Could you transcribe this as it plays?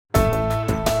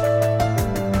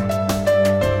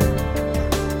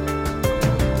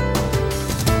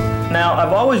Now,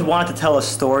 I've always wanted to tell a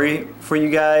story for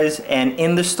you guys, and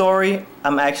in the story,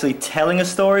 I'm actually telling a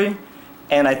story,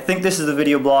 and I think this is the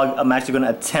video blog. I'm actually going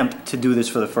to attempt to do this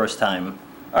for the first time.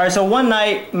 Alright, so one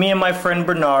night, me and my friend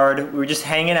Bernard, we were just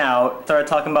hanging out, started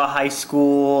talking about high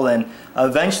school, and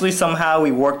eventually somehow we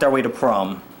worked our way to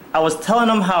prom. I was telling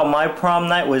him how my prom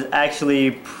night was actually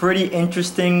pretty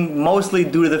interesting, mostly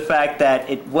due to the fact that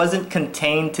it wasn't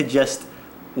contained to just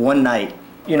one night.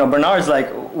 You know, Bernard's like,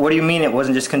 what do you mean it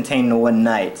wasn't just contained to one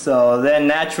night? So then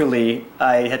naturally,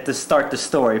 I had to start the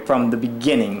story from the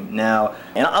beginning now.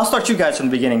 And I'll start you guys from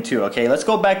the beginning too, okay? Let's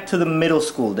go back to the middle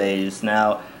school days.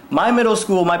 Now, my middle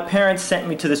school, my parents sent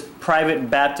me to this private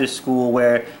Baptist school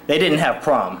where they didn't have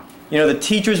prom. You know, the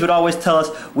teachers would always tell us,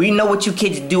 we know what you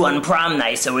kids do on prom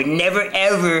night, so we're never,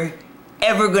 ever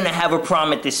gonna have a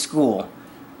prom at this school.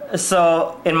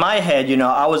 So, in my head, you know,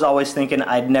 I was always thinking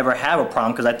I'd never have a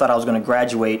prom because I thought I was going to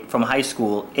graduate from high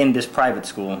school in this private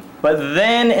school. But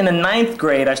then in the 9th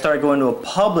grade, I started going to a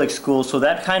public school, so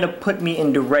that kind of put me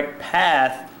in direct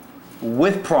path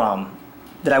with prom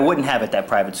that I wouldn't have at that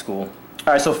private school.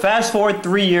 Alright, so fast forward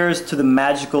 3 years to the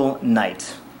magical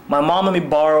night. My mom let me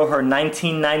borrow her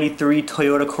 1993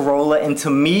 Toyota Corolla, and to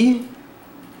me,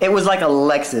 it was like a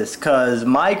Lexus, because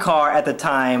my car at the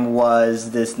time was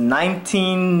this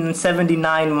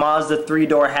 1979 Mazda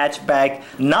 3-door hatchback.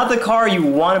 Not the car you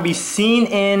want to be seen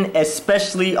in,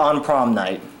 especially on prom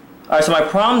night. Alright, so my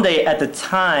prom date at the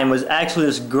time was actually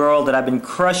this girl that I've been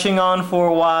crushing on for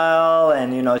a while,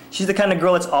 and you know, she's the kind of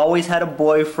girl that's always had a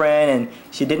boyfriend, and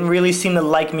she didn't really seem to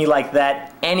like me like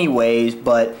that anyways,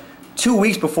 but 2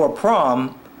 weeks before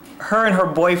prom, her and her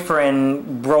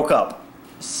boyfriend broke up.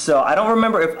 So I don't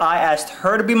remember if I asked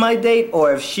her to be my date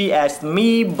or if she asked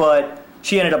me, but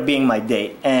she ended up being my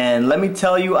date. And let me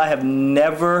tell you, I have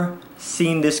never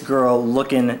seen this girl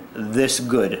looking this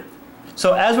good.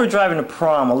 So as we're driving to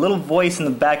prom, a little voice in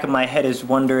the back of my head is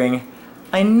wondering,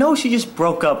 I know she just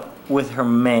broke up with her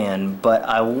man, but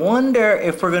I wonder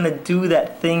if we're gonna do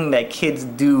that thing that kids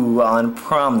do on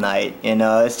prom night. You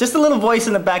know, it's just a little voice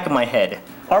in the back of my head.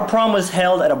 Our prom was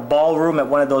held at a ballroom at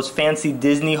one of those fancy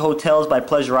Disney hotels by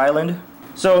Pleasure Island.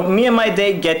 So me and my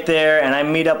date get there, and I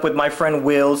meet up with my friend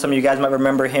Will. Some of you guys might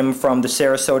remember him from the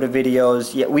Sarasota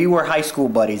videos. Yeah, we were high school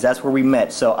buddies. That's where we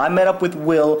met. So I met up with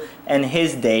Will and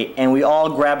his date, and we all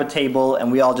grab a table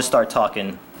and we all just start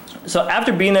talking. So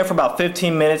after being there for about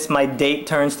 15 minutes, my date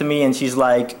turns to me and she's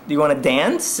like, do you want to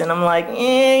dance? And I'm like,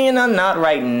 you know, not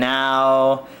right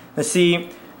now. Let's see.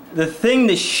 The thing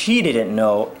that she didn't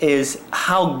know is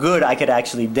how good I could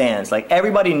actually dance. Like,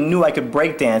 everybody knew I could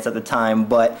break dance at the time,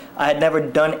 but I had never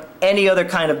done any other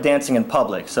kind of dancing in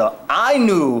public. So I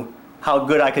knew how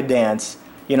good I could dance,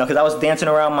 you know, because I was dancing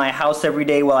around my house every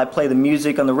day while I play the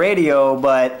music on the radio,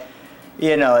 but,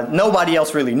 you know, nobody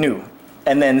else really knew.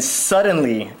 And then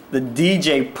suddenly, the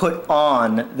DJ put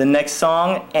on the next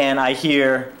song, and I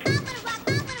hear...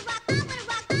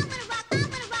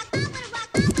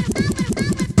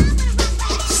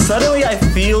 Suddenly I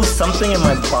feel something in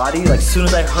my body, like as soon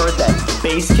as I heard that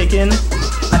bass kick in,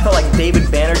 I felt like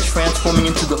David Banner transforming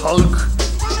into the Hulk.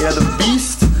 You know, the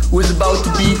beast was about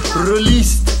to be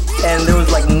released, and there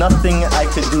was like nothing I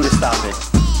could do to stop it.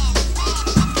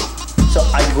 So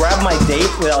I grabbed my date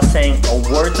without saying a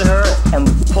word to her and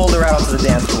pulled her out onto the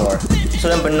dance floor. So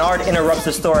then Bernard interrupts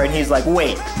the story and he's like,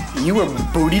 wait, you were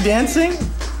booty dancing?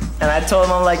 And I told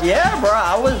him, I'm like, yeah, bro,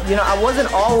 I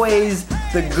wasn't always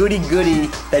the goody-goody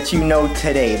that you know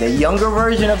today. The younger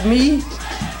version of me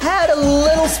had a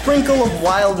little sprinkle of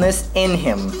wildness in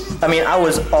him. I mean, I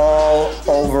was all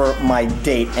over my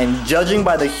date, and judging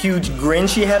by the huge grin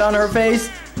she had on her face,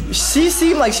 she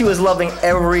seemed like she was loving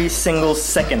every single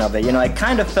second of it. You know, I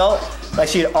kind of felt like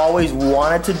she had always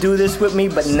wanted to do this with me,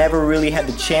 but never really had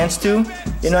the chance to.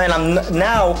 You know, and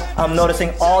I'm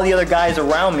noticing all the other guys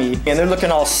around me, and they're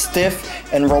looking all stiff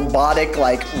and robotic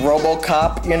like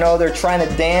RoboCop. You know, they're trying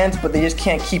to dance, but they just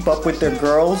can't keep up with their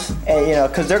girls. And, you know,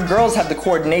 because their girls have the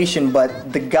coordination,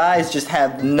 but the guys just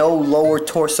have no lower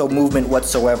torso movement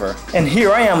whatsoever. And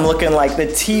here I am looking like the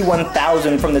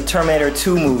T-1000 from the Terminator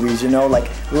 2 movies, you know, like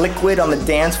liquid on the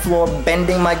dance floor,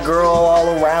 bending my girl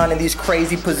all around in these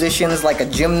crazy positions like a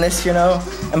gymnast, you know?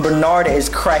 And Bernard is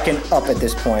cracking up at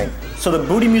this point. So the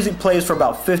booty music plays for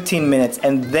about 15 minutes,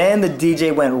 and then the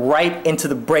DJ went right into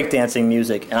the breakdancing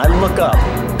music. And I look up,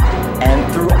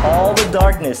 and through all the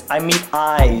darkness, I meet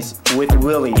eyes with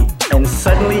Willie. And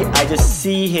suddenly, I just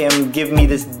see him give me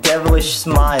this devilish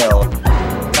smile.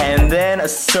 And then a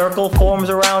circle forms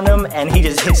around him, and he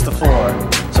just hits the floor.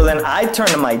 So then I turn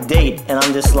to my date, and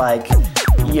I'm just like,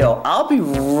 yo, I'll be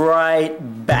right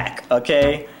back,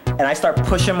 okay? and I start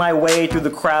pushing my way through the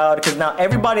crowd because now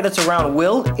everybody that's around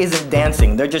Will isn't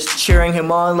dancing. They're just cheering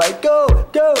him on like, go,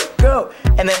 go, go.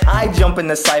 And then I jump in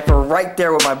the cypher right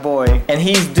there with my boy. And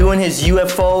he's doing his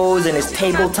UFOs and his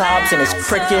tabletops and his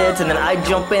crickets. And then I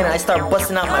jump in and I start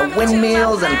busting out my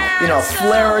windmills and, you know, a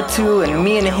flare or two. And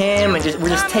me and him, and we're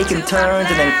just taking turns.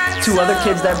 And then two other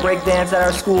kids that break dance at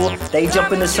our school, they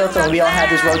jump in the circle and we all had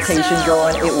this rotation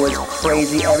going. It was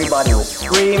crazy. Everybody was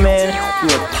screaming.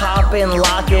 We were popping,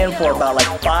 locking for about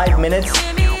like 5 minutes.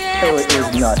 It was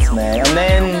nuts, man. And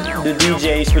then the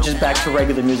DJ switches back to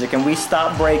regular music and we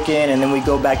stop breaking and then we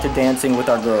go back to dancing with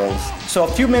our girls. So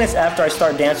a few minutes after I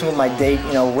start dancing with my date,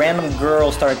 you know, random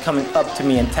girls started coming up to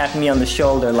me and tapping me on the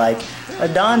shoulder like,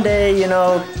 Adonde, you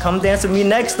know, come dance with me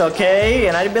next, okay?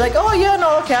 And I'd be like, oh yeah,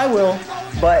 no, okay, I will.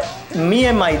 But me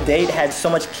and my date had so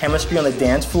much chemistry on the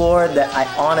dance floor that I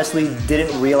honestly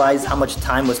didn't realize how much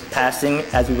time was passing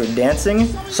as we were dancing.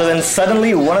 So then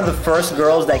suddenly one of the first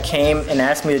girls that came and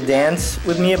asked me to dance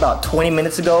with me about 20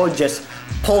 minutes ago just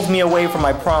pulls me away from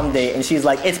my prom date and she's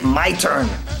like, it's my turn.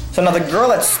 So now the girl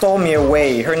that stole me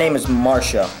away, her name is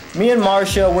Marsha. Me and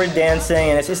Marsha, we're dancing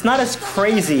and it's not as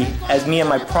crazy as me and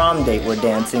my prom date were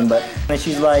dancing, but and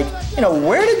she's like, you know,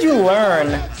 where did you learn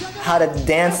how to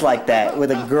dance like that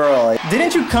with a girl?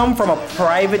 Didn't you come from a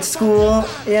private school?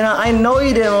 You know, I know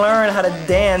you didn't learn how to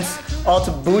dance all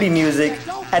to booty music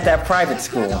at that private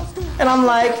school. And I'm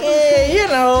like, you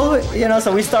know,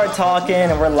 so we start talking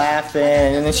and we're laughing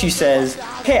and then she says,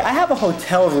 hey, I have a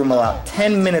hotel room about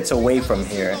 10 minutes away from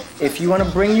here. If you want to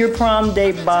bring your prom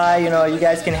date by, you know, you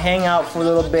guys can hang out for a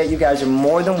little bit. You guys are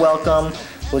more than welcome.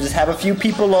 We'll just have a few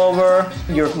people over.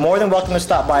 You're more than welcome to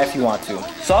stop by if you want to.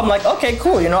 So I'm like, okay,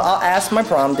 cool. You know, I'll ask my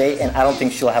prom date and I don't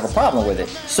think she'll have a problem with it.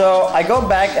 So I go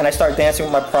back and I start dancing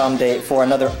with my prom date for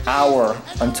another hour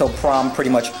until prom pretty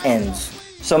much ends.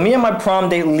 So me and my prom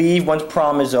date leave once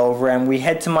prom is over and we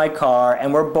head to my car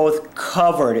and we're both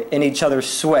covered in each other's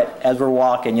sweat as we're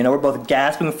walking. You know, we're both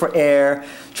gasping for air,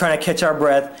 trying to catch our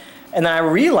breath. And then I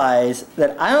realized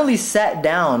that I only sat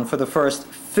down for the first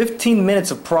 15 minutes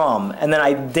of prom and then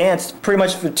I danced pretty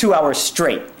much for 2 hours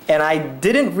straight. And I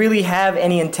didn't really have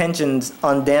any intentions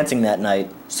on dancing that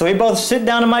night. So we both sit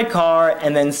down in my car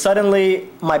and then suddenly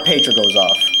my pager goes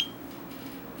off.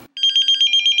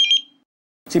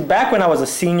 See, back when I was a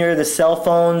senior, the cell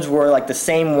phones were like the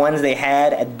same ones they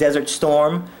had at Desert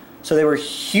Storm. So they were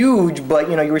huge, but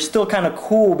you know, you were still kind of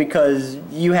cool because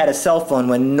you had a cell phone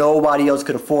when nobody else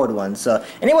could afford one. So,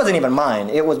 and it wasn't even mine,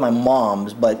 it was my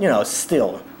mom's, but you know,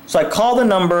 still. So I call the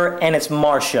number and it's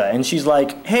Marsha and she's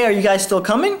like, hey, are you guys still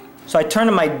coming? So I turn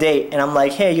to my date and I'm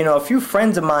like, hey, you know, a few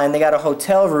friends of mine, they got a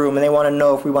hotel room and they want to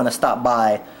know if we want to stop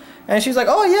by. And she's like,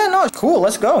 oh yeah, no, cool,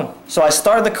 let's go. So I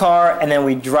start the car and then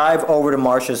we drive over to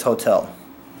Marsha's hotel.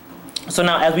 So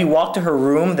now as we walk to her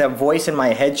room, that voice in my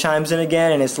head chimes in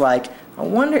again and it's like, I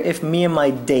wonder if me and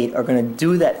my date are gonna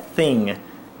do that thing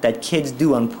that kids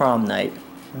do on prom night.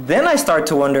 Then I start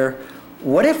to wonder,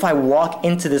 what if I walk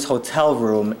into this hotel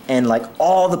room and like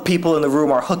all the people in the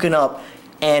room are hooking up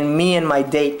and me and my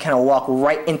date kind of walk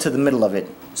right into the middle of it.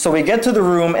 So we get to the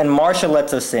room and Marsha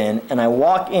lets us in and I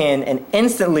walk in and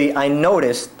instantly I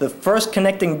notice the first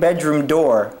connecting bedroom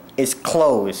door is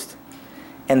closed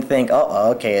and think,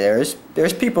 uh-oh, okay,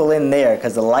 there's people in there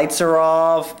because the lights are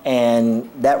off and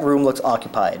that room looks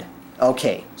occupied.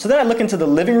 Okay, so then I look into the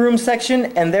living room section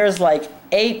and there's like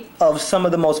 8 of some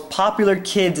of the most popular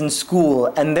kids in school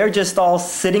and they're just all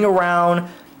sitting around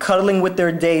cuddling with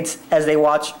their dates as they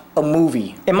watch a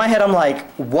movie. In my head I'm like,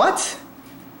 what?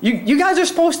 You guys are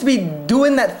supposed to be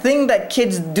doing that thing that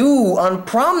kids do on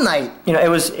prom night. You know, it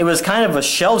was kind of a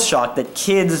shell shock that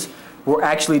kids were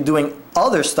actually doing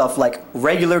other stuff like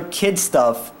regular kid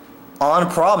stuff on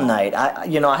prom night. I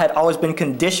had always been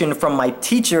conditioned from my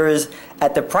teachers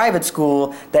at the private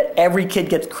school that every kid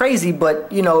gets crazy,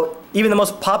 but you know, even the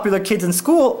most popular kids in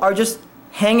school are just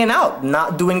hanging out,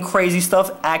 not doing crazy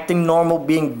stuff, acting normal,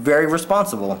 being very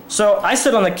responsible. So I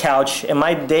sit on the couch and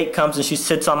my date comes and she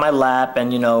sits on my lap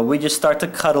and you know, we just start to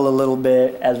cuddle a little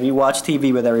bit as we watch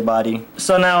TV with everybody.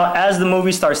 So now as the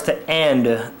movie starts to end,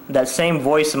 that same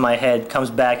voice in my head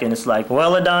comes back and it's like,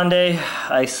 well, Adonde,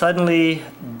 I suddenly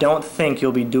don't think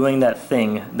you'll be doing that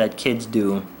thing that kids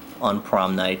do on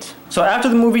prom night. So after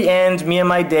the movie ends, me and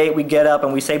my date, we get up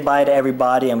and we say bye to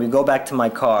everybody and we go back to my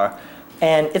car.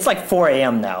 And it's like 4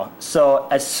 a.m. now. So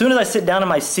as soon as I sit down in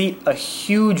my seat, a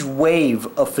huge wave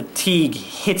of fatigue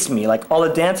hits me. Like all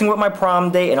the dancing with my prom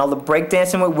date and all the break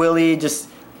dancing with Willie just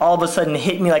all of a sudden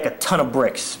hit me like a ton of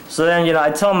bricks. So then, you know,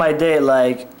 I tell my date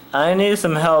like, I need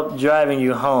some help driving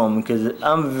you home because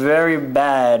I'm very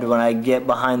bad when I get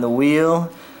behind the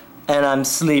wheel and I'm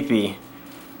sleepy.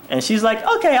 And she's like,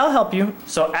 okay, I'll help you.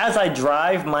 So as I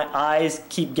drive, my eyes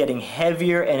keep getting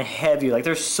heavier and heavier. Like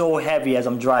they're so heavy as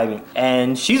I'm driving.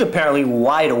 And she's apparently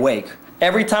wide awake.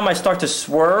 Every time I start to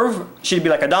swerve, she'd be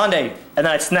like, Adonde. And then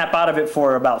I'd snap out of it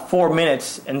for about 4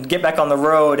 minutes and get back on the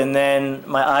road. And then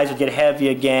my eyes would get heavy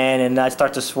again and I'd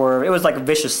start to swerve. It was like a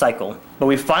vicious cycle. But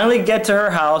we finally get to her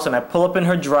house and I pull up in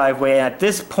her driveway. And at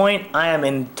this point, I am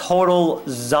in total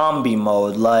zombie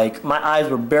mode. Like my eyes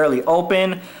were barely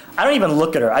open. I don't even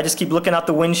look at her. I just keep looking out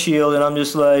the windshield and I'm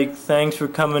just like, thanks for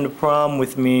coming to prom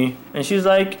with me. And she's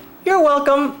like, you're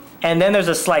welcome. And then there's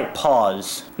a slight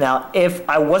pause. Now, if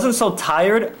I wasn't so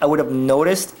tired, I would have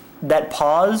noticed that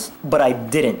pause, but I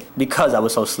didn't because I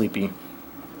was so sleepy.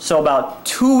 So about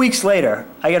 2 weeks later,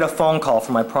 I get a phone call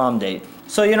from my prom date.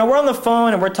 So, you know, we're on the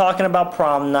phone and we're talking about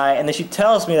prom night, and then she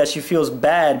tells me that she feels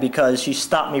bad because she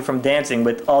stopped me from dancing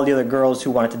with all the other girls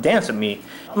who wanted to dance with me.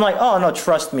 I'm like, oh no,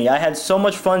 trust me, I had so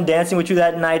much fun dancing with you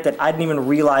that night that I didn't even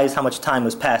realize how much time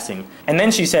was passing. And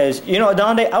then she says, you know,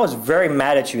 Adonde, I was very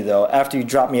mad at you though after you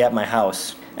dropped me at my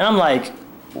house. And I'm like,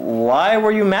 why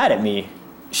were you mad at me?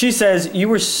 She says, you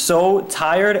were so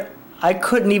tired, I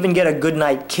couldn't even get a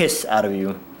goodnight kiss out of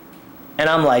you. And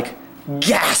I'm like,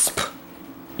 gasp!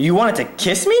 You wanted to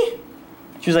kiss me?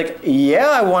 She was like, yeah,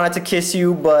 I wanted to kiss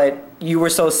you, but you were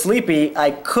so sleepy,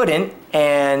 I couldn't,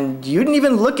 and you didn't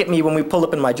even look at me when we pulled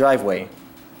up in my driveway.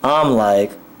 I'm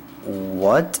like,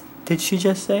 what did she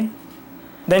just say?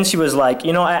 Then she was like,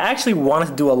 you know, I actually wanted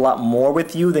to do a lot more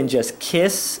with you than just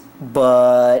kiss,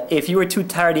 but if you were too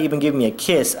tired to even give me a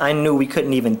kiss, I knew we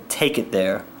couldn't even take it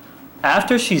there.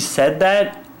 After she said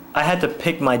that, I had to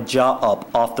pick my jaw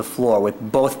up off the floor with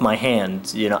both my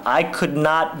hands. You know, I could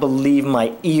not believe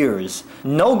my ears.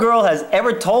 No girl has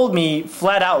ever told me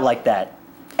flat out like that.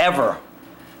 Ever.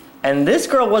 And this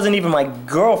girl wasn't even my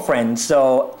girlfriend,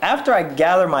 so after I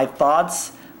gather my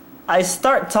thoughts, I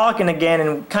start talking again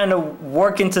and kind of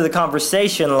work into the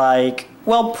conversation like,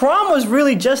 well, prom was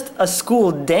really just a school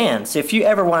dance. If you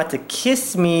ever wanted to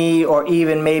kiss me or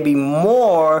even maybe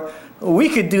more, we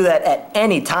could do that at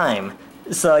any time.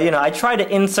 So, you know, I tried to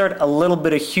insert a little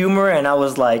bit of humor and I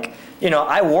was like, you know,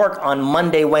 I work on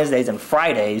Monday, Wednesdays, and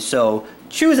Fridays, so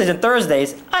Tuesdays and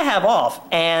Thursdays I have off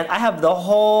and I have the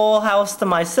whole house to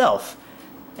myself.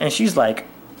 And she's like,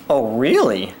 oh,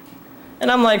 really? And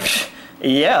I'm like,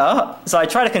 yeah. So I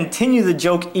try to continue the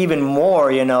joke even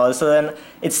more, you know, so then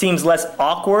it seems less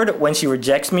awkward when she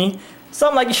rejects me. So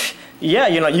I'm like, yeah,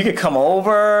 you know, you could come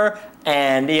over.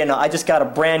 And, you know, I just got a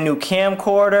brand new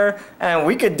camcorder and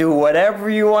we could do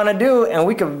whatever you want to do and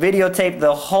we could videotape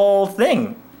the whole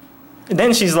thing. And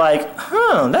then she's like,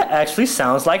 huh, that actually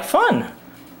sounds like fun.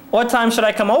 What time should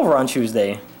I come over on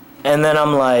Tuesday? And then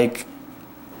I'm like,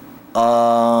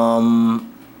 are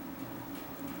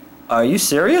you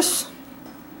serious?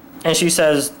 And she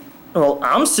says, well,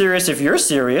 I'm serious if you're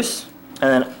serious.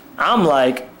 And then I'm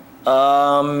like,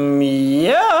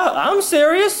 yeah, I'm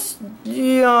serious.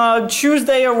 Yeah,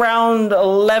 Tuesday around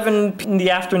 11 in the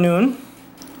afternoon.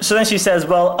 So then she says,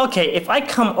 well, okay, if I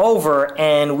come over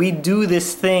and we do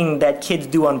this thing that kids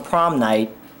do on prom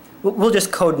night, we'll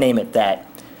just codename it that.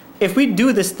 If we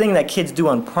do this thing that kids do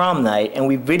on prom night and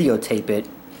we videotape it,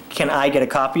 can I get a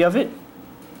copy of it?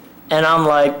 And I'm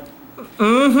like,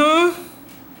 mm-hmm.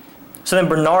 So then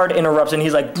Bernard interrupts and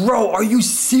he's like, bro, are you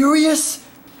serious?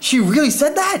 She really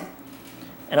said that?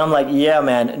 And I'm like, yeah,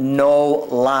 man, no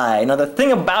lie. Now, the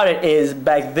thing about it is,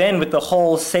 back then, with the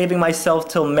whole saving myself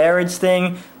till marriage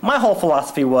thing, my whole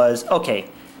philosophy was, okay,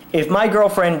 if my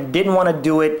girlfriend didn't want to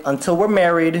do it until we're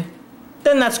married,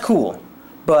 then that's cool.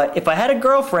 But if I had a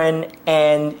girlfriend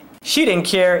and she didn't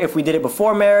care if we did it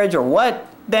before marriage or what,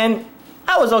 then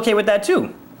I was okay with that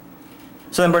too.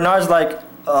 So then Bernard's like,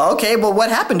 okay, but what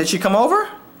happened? Did she come over?